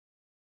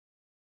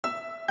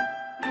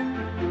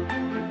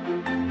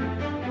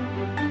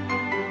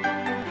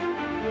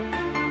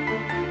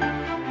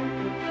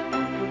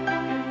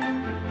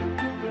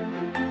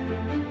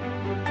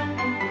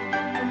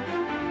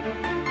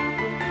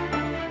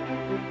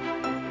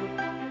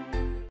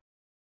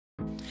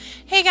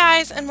Hey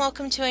guys, and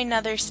welcome to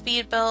another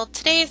speed build.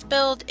 Today's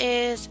build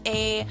is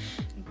a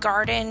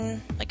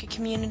garden, like a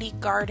community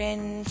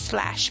garden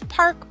slash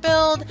park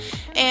build,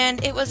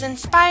 and it was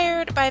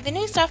inspired by the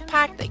new stuff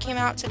pack that came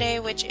out today,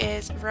 which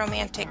is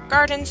romantic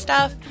garden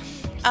stuff.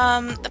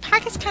 The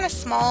pack is kind of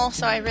small,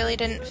 so I really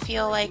didn't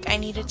feel like I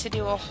needed to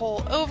do a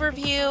whole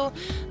overview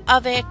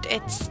of it.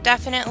 It's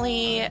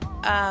definitely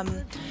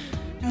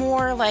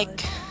more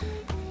like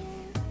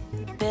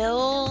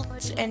build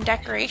and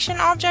decoration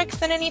objects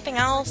than anything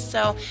else,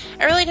 so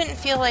I really didn't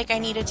feel like I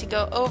needed to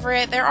go over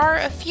it. There are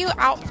a few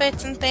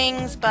outfits and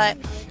things, but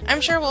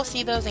I'm sure we'll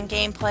see those in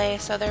gameplay,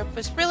 so there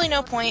was really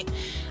no point.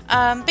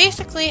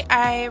 Basically,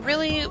 I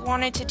really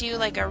wanted to do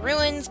like a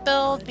ruins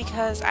build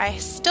because I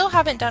still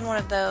haven't done one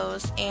of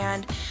those,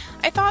 and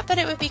I thought that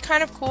it would be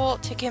kind of cool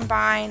to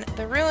combine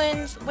the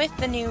ruins with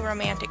the new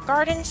romantic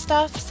garden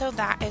stuff, so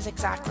that is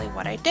exactly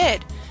what I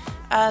did.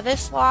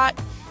 This lot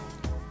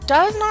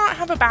does not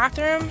have a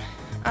bathroom.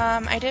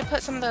 I did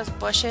put some of those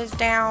bushes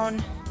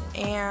down,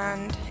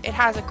 and it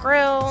has a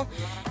grill,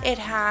 it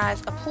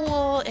has a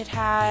pool, it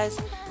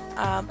has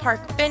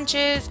park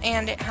benches,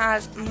 and it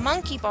has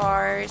monkey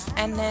bars,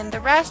 and then the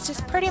rest is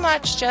pretty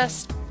much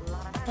just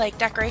like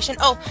decoration.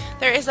 Oh,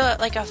 there is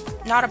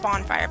not a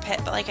bonfire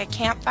pit, but like a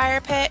campfire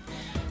pit.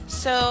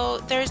 So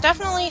there's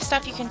definitely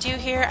stuff you can do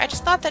here. I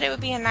just thought that it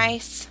would be a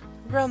nice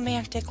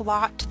romantic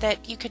lot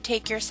that you could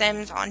take your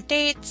Sims on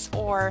dates,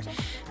 or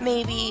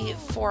maybe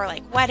for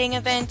like wedding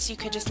events you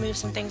could just move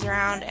some things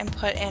around and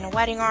put in a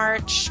wedding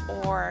arch,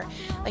 or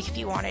like if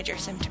you wanted your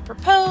Sim to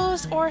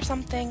propose or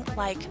something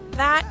like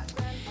that.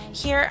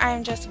 Here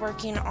I'm just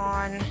working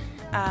on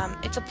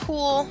it's a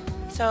pool,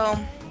 so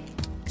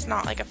it's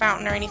not like a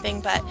fountain or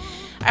anything, but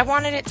I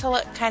wanted it to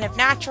look kind of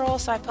natural,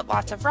 so I put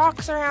lots of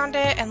rocks around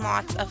it and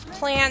lots of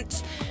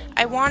plants.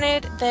 I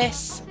wanted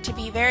this to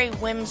be very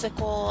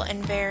whimsical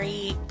and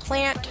very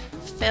plant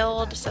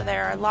filled, so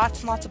there are lots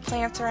and lots of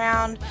plants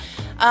around.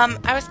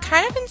 I was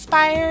kind of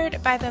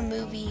inspired by the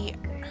movie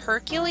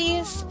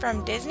Hercules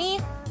from Disney.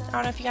 I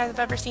don't know if you guys have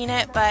ever seen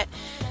it, but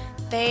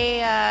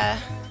they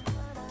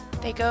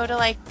go to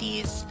like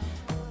these,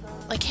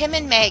 like him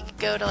and Meg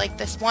go to like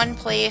this one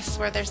place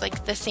where there's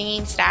like the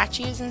singing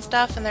statues and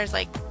stuff, and there's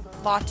like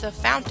lots of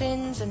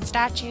fountains and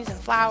statues and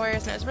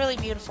flowers, and it was really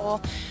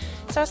beautiful.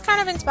 So I was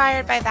kind of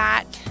inspired by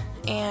that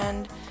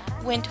and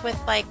went with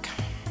like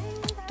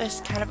this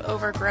kind of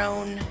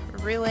overgrown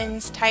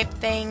ruins type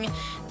thing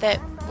that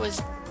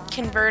was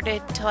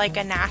converted to like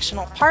a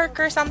national park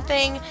or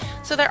something.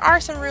 So there are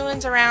some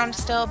ruins around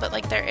still, but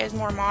like there is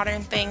more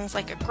modern things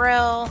like a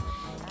grill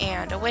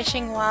and a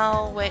wishing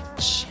well,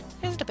 which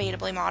is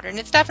debatably modern.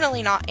 It's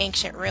definitely not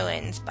ancient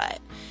ruins, but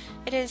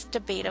it is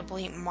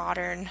debatably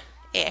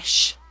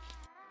modern-ish.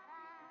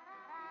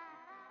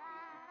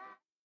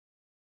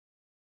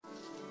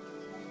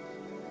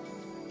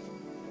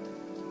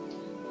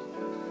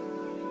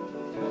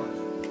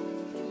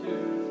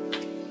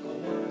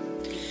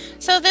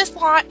 So this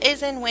lot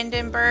is in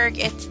Windenburg.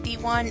 It's the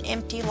one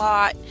empty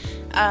lot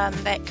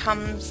that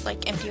comes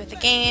like empty with the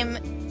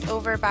game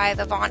over by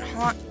the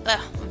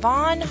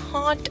Von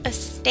Haunt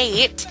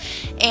estate,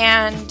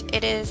 and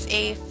it is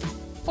a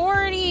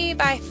 40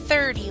 by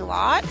 30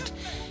 lot,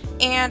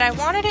 and I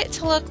wanted it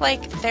to look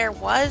like there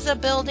was a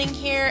building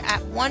here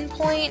at one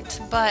point,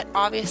 but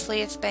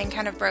obviously it's been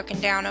kind of broken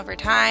down over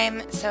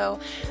time, so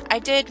I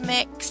did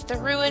mix the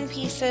ruin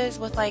pieces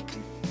with like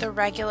the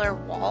regular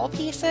wall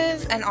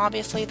pieces, and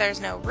obviously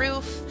there's no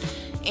roof,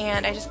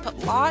 and I just put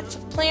lots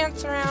of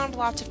plants around,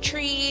 lots of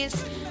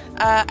trees.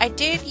 I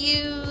did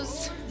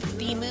use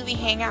the movie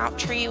hangout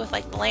tree with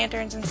like the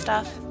lanterns and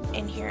stuff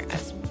in here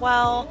as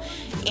well,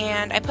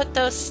 and I put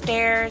those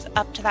stairs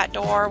up to that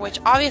door, which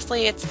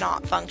obviously it's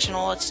not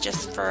functional, it's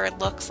just for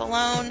looks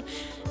alone,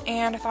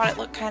 and I thought it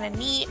looked kind of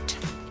neat.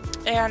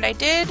 And I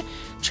did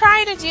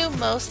try to do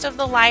most of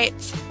the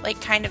lights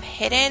like kind of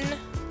hidden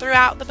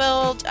throughout the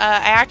build. I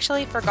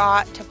actually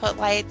forgot to put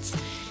lights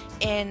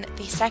in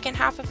the second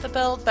half of the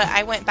build, but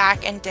I went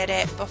back and did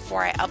it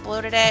before I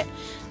uploaded it,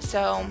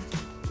 so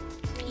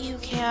you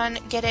can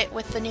get it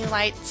with the new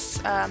lights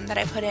that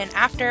I put in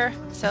after,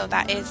 so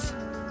that is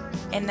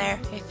in there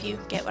if you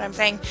get what I'm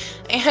saying.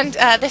 And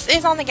this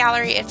is on the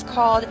gallery. It's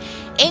called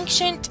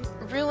Ancient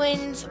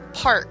Ruins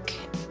Park,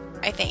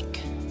 I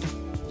think.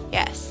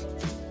 Yes.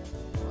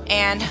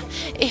 And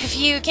if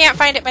you can't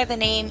find it by the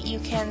name, you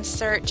can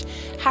search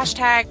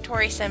hashtag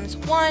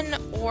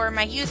ToriSimz1 or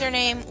my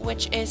username,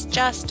 which is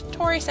just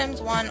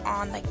ToriSimz1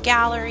 on the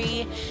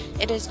gallery.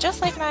 It is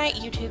just like my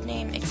YouTube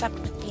name, except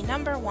with the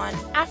number 1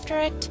 after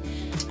it.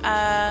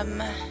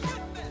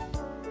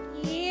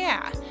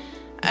 Yeah.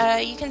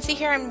 You can see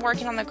here I'm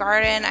working on the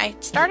garden. I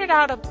started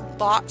out a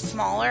lot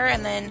smaller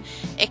and then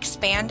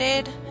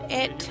expanded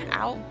it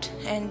out,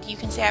 and you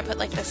can see I put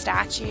like the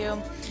statue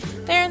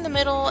there in the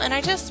middle, and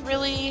I just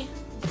really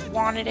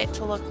wanted it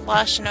to look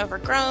lush and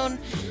overgrown,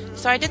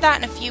 so I did that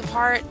in a few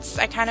parts.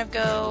 I kind of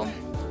go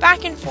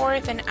back and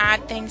forth and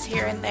add things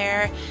here and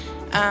there.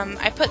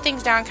 I put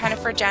things down kind of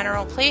for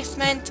general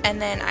placement,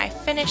 and then I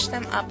finish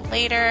them up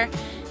later.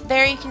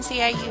 There you can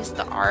see I used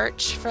the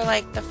arch for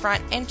like the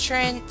front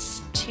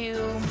entrance to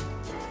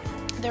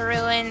the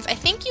ruins. I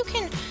think you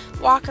can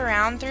walk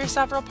around through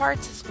several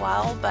parts as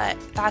well, but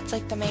that's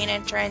like the main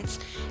entrance.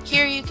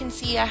 Here you can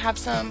see I have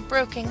some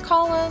broken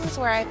columns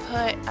where I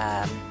put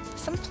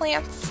some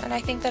plants, and I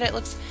think that it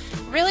looks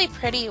really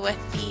pretty with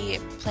the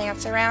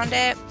plants around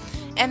it.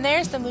 And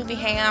there's the movie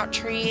hangout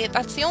tree.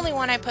 That's the only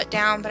one I put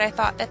down, but I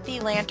thought that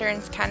the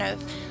lanterns kind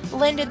of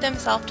lended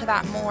themselves to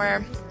that more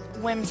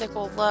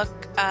whimsical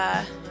look.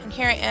 And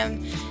here I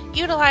am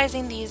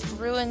utilizing these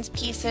ruins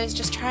pieces,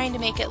 just trying to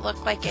make it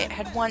look like it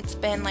had once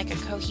been like a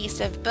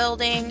cohesive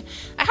building.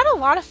 I had a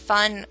lot of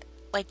fun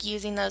like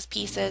using those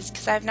pieces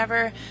because I've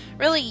never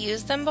really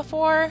used them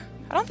before.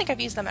 I don't think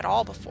I've used them at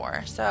all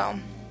before, so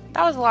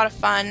that was a lot of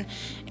fun.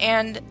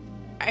 And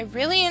I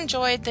really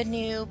enjoyed the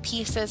new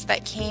pieces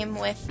that came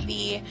with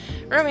the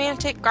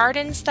romantic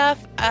garden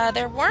stuff.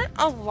 There weren't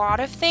a lot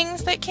of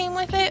things that came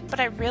with it, but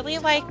I really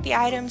liked the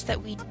items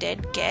that we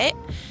did get.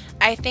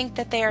 I think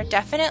that they are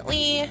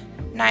definitely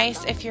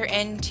nice if you're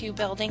into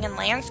building and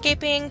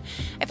landscaping.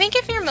 I think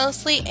if you're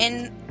mostly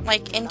into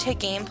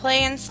gameplay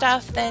and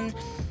stuff, then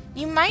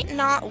you might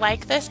not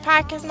like this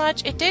pack as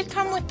much. It did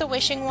come with the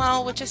wishing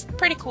well, which is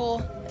pretty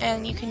cool,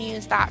 and you can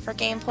use that for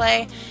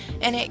gameplay.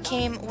 And it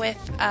came with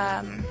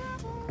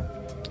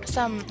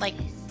some like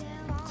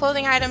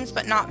clothing items,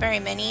 but not very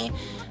many.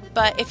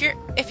 But if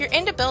you're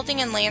into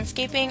building and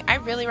landscaping, I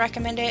really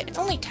recommend it. It's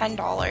only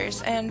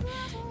 $10, and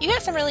you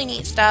get some really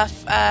neat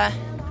stuff.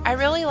 I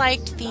really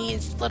liked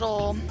these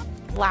little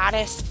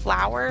lattice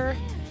flower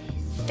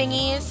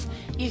thingies.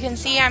 You can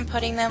see I'm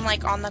putting them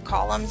like on the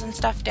columns and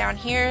stuff down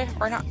here,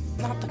 or not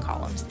the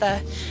columns,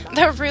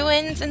 the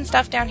ruins and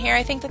stuff down here.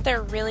 I think that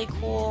they're really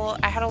cool.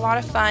 I had a lot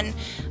of fun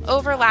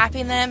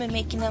overlapping them and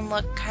making them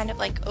look kind of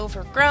like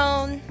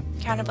overgrown,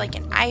 kind of like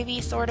an ivy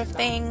sort of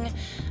thing.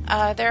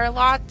 There are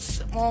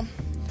lots, well,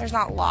 there's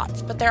not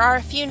lots, but there are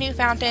a few new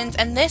fountains,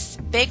 and this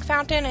big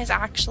fountain is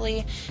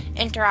actually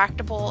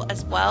interactable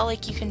as well.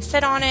 Like you can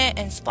sit on it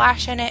and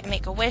splash in it and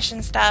make a wish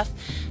and stuff,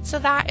 so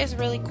that is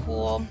really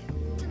cool.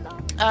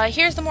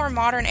 Here's the more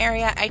modern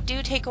area. I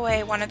do take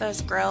away one of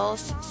those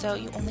grills, so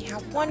you only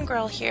have one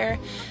grill here,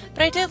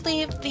 but I did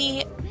leave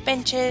the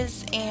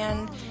benches,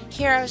 and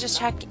here I was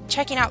just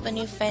checking out the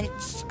new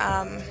fence.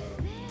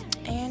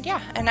 And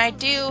yeah, and I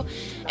do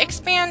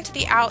expand to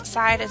the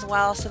outside as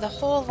well, so the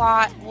whole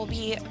lot will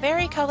be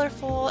very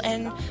colorful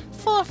and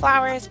full of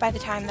flowers by the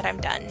time that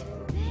I'm done.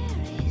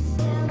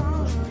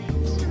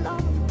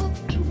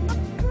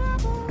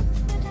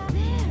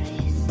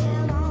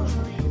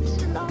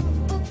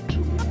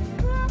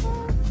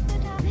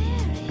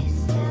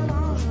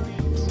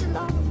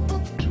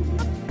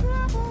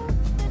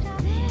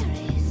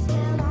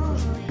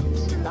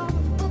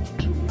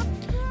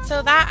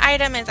 So that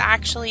item is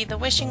actually the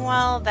wishing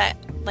well that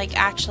like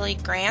actually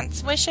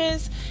grants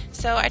wishes.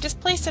 So I just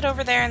placed it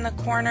over there in the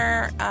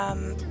corner.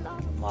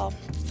 Well,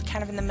 it's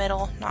kind of in the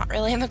middle, not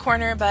really in the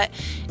corner, but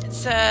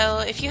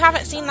so if you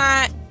haven't seen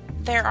that,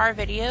 there are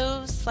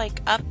videos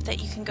like up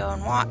that you can go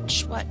and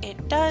watch what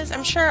it does.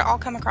 I'm sure I'll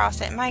come across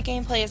it in my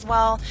gameplay as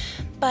well,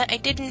 but I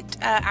didn't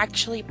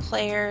actually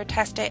play or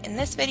test it in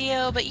this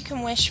video. But you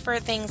can wish for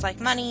things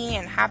like money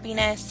and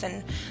happiness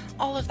and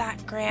all of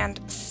that grand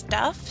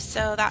stuff,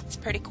 so that's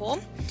pretty cool.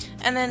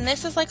 And then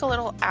this is like a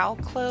little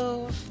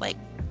alcove like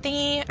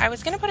thingy. I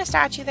was gonna put a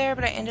statue there,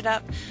 but I ended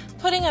up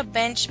putting a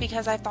bench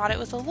because I thought it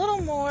was a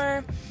little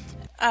more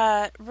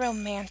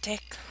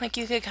romantic. Like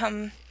you could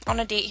come on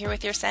a date here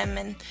with your sim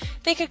and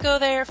they could go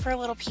there for a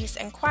little peace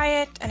and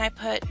quiet. And I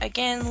put,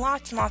 again,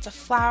 lots and lots of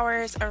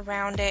flowers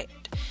around it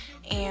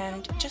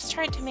and just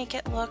tried to make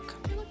it look,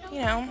 you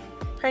know,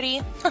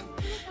 pretty.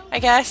 I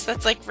guess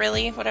that's like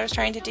really what I was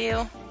trying to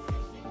do.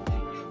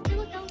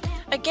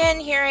 Again,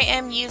 here I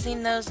am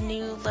using those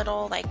new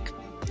little like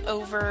I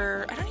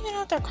don't even know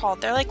what they're called.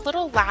 They're like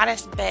little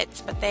lattice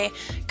bits, but they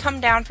come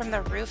down from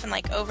the roof and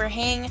like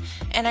overhang.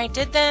 And I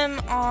did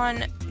them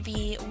on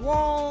the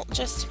wall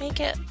just to make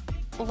it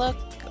look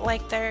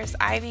like there's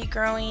ivy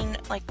growing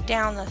like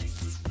down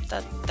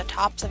the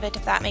tops of it,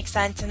 if that makes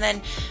sense. And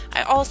then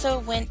I also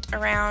went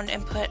around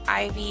and put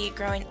ivy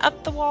growing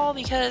up the wall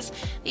because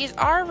these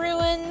are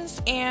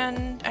ruins,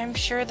 and I'm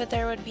sure that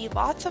there would be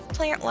lots of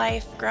plant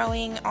life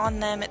growing on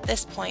them at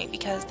this point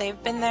because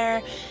they've been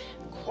there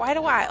quite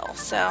a while.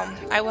 So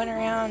I went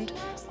around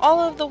all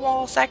of the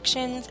wall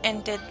sections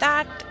and did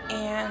that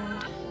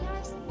and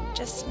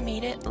just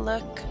made it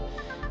look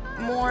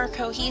more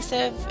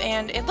cohesive,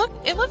 and it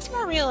looks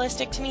more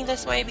realistic to me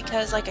this way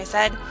because, like I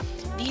said,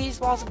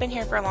 these walls have been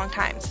here for a long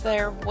time, so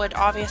there would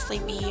obviously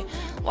be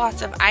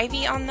lots of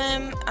ivy on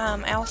them.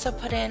 I also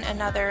put in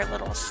another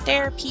little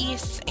stair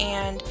piece,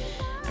 and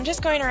I'm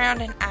just going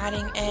around and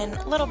adding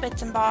in little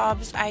bits and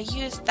bobs. I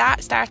used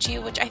that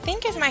statue, which I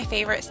think is my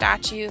favorite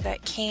statue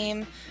that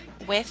came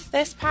with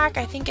this pack.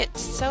 I think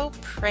it's so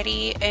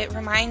pretty. It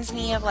reminds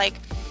me of like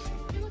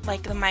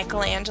the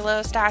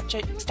Michelangelo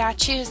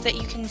statues that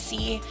you can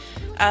see.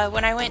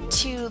 When I went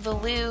to the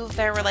Louvre,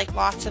 there were like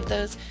lots of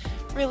those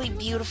really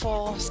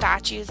beautiful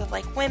statues of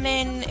like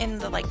women in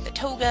the the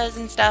togas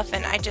and stuff,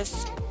 and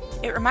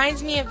it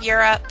reminds me of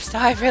Europe, so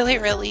I really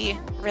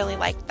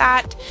like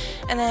that.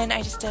 And then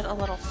I just did a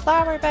little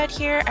flower bed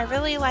here. I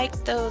really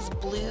like those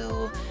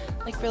blue,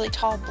 like really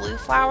tall blue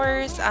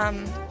flowers.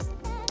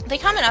 They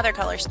come in other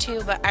colors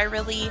too, but I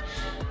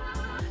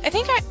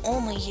think I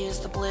only use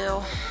the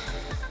blue,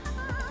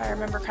 if I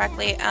remember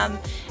correctly.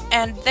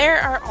 And there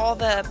are all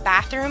the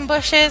bathroom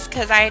bushes,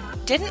 because I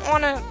didn't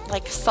want to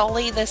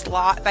sully this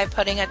lot by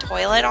putting a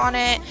toilet on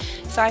it.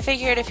 So I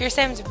figured if your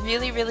Sims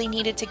really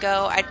needed to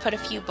go, I'd put a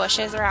few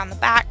bushes around the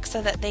back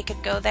so that they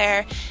could go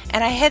there.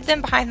 And I hid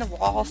them behind the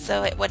wall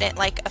so it wouldn't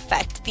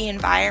affect the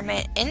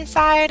environment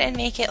inside and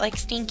make it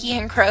stinky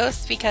and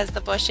gross, because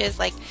the bushes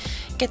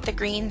get the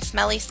green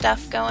smelly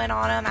stuff going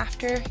on them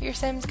after your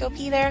Sims go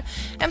pee there.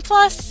 And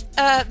plus,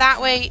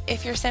 that way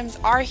if your Sims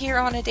are here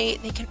on a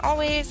date, they can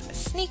always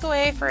sneak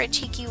away for a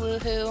cheeky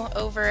woohoo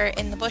over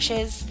in the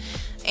bushes.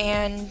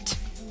 And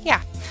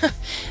yeah.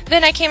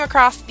 Then I came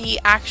across the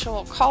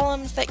actual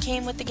columns that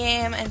came with the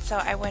game, and so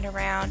I went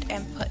around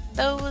and put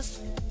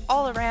those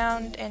all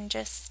around in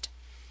just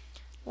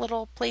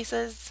little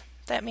places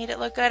that made it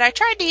look good. I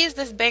tried to use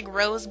this big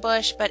rose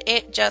bush, but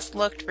it just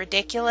looked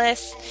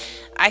ridiculous.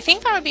 I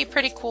think that would be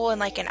pretty cool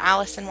in an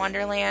Alice in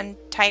Wonderland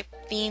type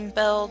theme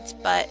build,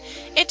 but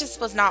it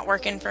just was not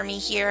working for me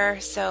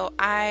here, so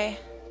I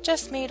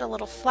just made a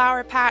little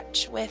flower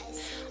patch with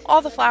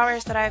all the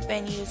flowers that I've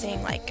been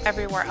using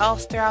everywhere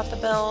else throughout the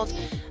build.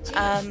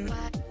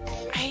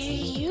 I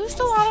used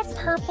a lot of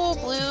purple,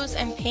 blues,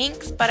 and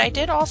pinks, but I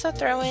did also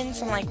throw in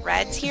some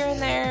reds here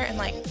and there, and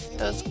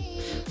those,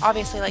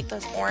 obviously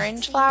those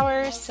orange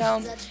flowers.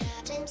 So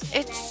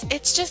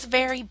it's just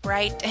very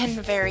bright and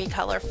very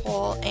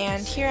colorful.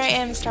 And here I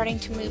am starting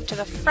to move to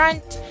the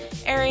front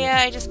area.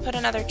 I just put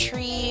another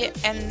tree,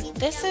 and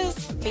this is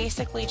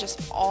basically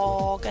just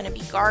all gonna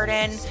be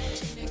garden.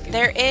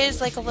 There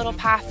is a little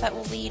path that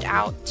will lead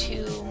out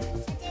to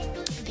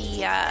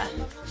the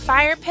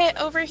fire pit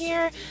over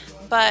here,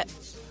 but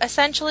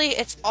essentially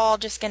it's all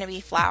just gonna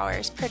be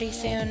flowers pretty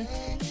soon.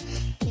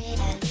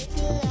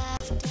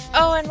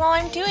 Oh, and while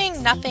I'm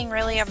doing nothing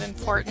really of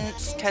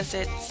importance, because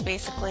it's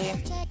basically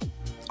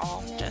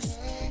all just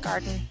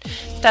garden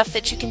stuff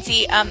that you can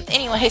see,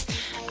 anyways,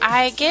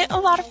 I get a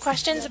lot of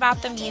questions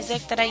about the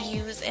music that I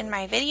use in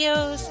my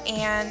videos,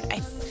 and I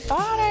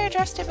thought I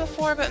addressed it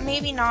before, but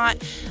maybe not.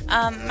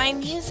 My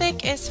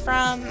music is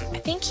from, I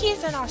think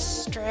he's an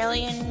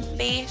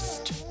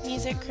Australian-based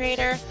music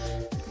creator.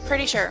 I'm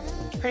pretty sure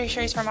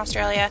he's from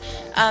Australia.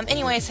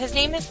 Anyways, his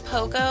name is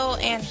Pogo,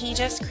 and he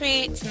just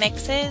creates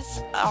mixes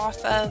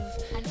off of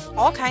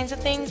all kinds of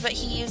things, but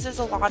he uses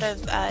a lot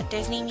of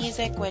Disney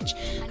music, which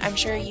I'm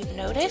sure you've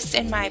noticed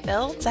in my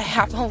builds. I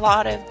have a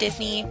lot of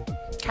Disney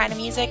kind of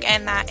music,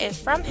 and that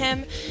is from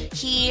him.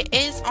 He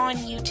is on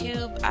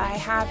YouTube. I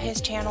have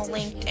his channel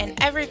linked in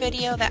every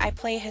video that I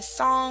play his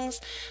songs,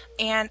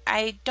 and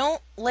I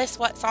don't list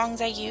what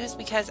songs I use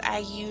because I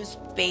use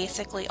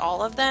basically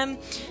all of them.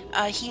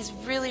 He's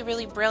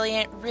really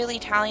brilliant, really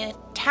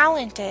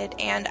talented,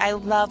 and I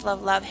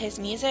love his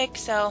music.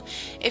 So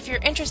if you're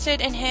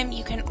interested in him,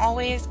 you can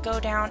always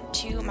go down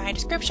to my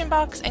description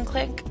box and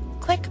click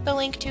the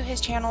link to his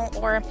channel,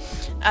 or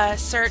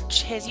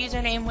search his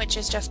username, which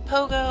is just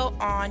Pogo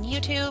on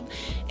YouTube,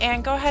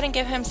 and go ahead and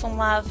give him some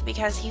love,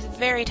 because he's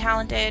very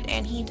talented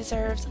and he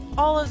deserves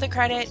all of the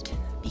credit,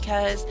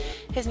 because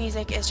his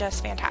music is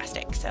just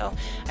fantastic. So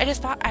I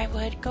just thought I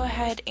would go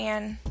ahead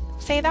and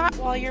say that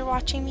while you're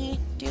watching me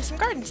do some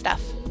garden stuff.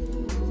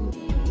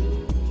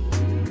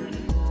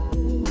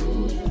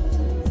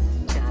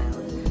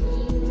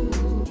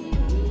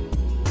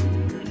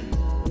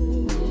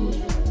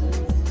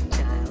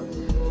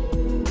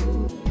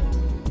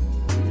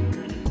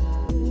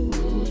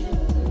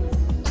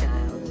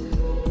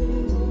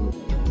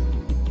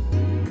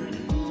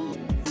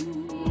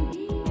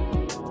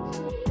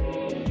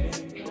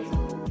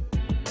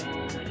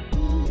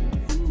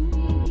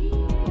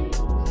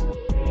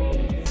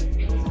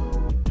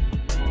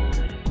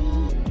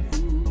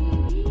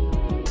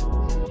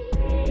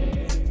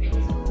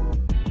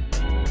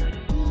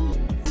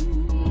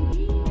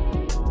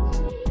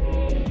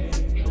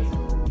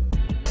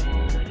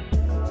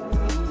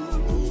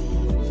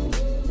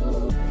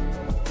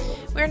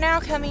 We're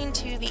now coming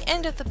to the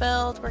end of the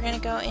build. We're going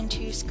to go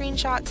into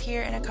screenshots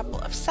here in a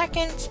couple of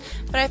seconds,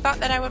 but I thought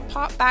that I would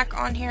pop back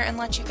on here and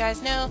let you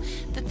guys know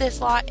that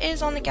this lot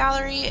is on the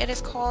gallery. It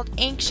is called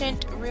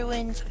Ancient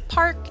Ruins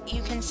Park.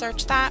 You can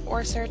search that,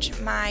 or search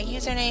my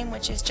username,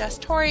 which is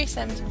just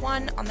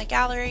ToriSimz1 on the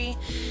gallery.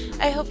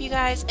 I hope you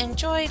guys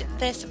enjoyed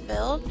this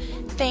build.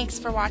 Thanks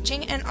for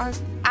watching, and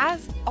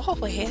as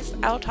always,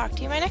 I'll talk to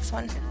you in my next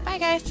one. Bye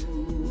guys!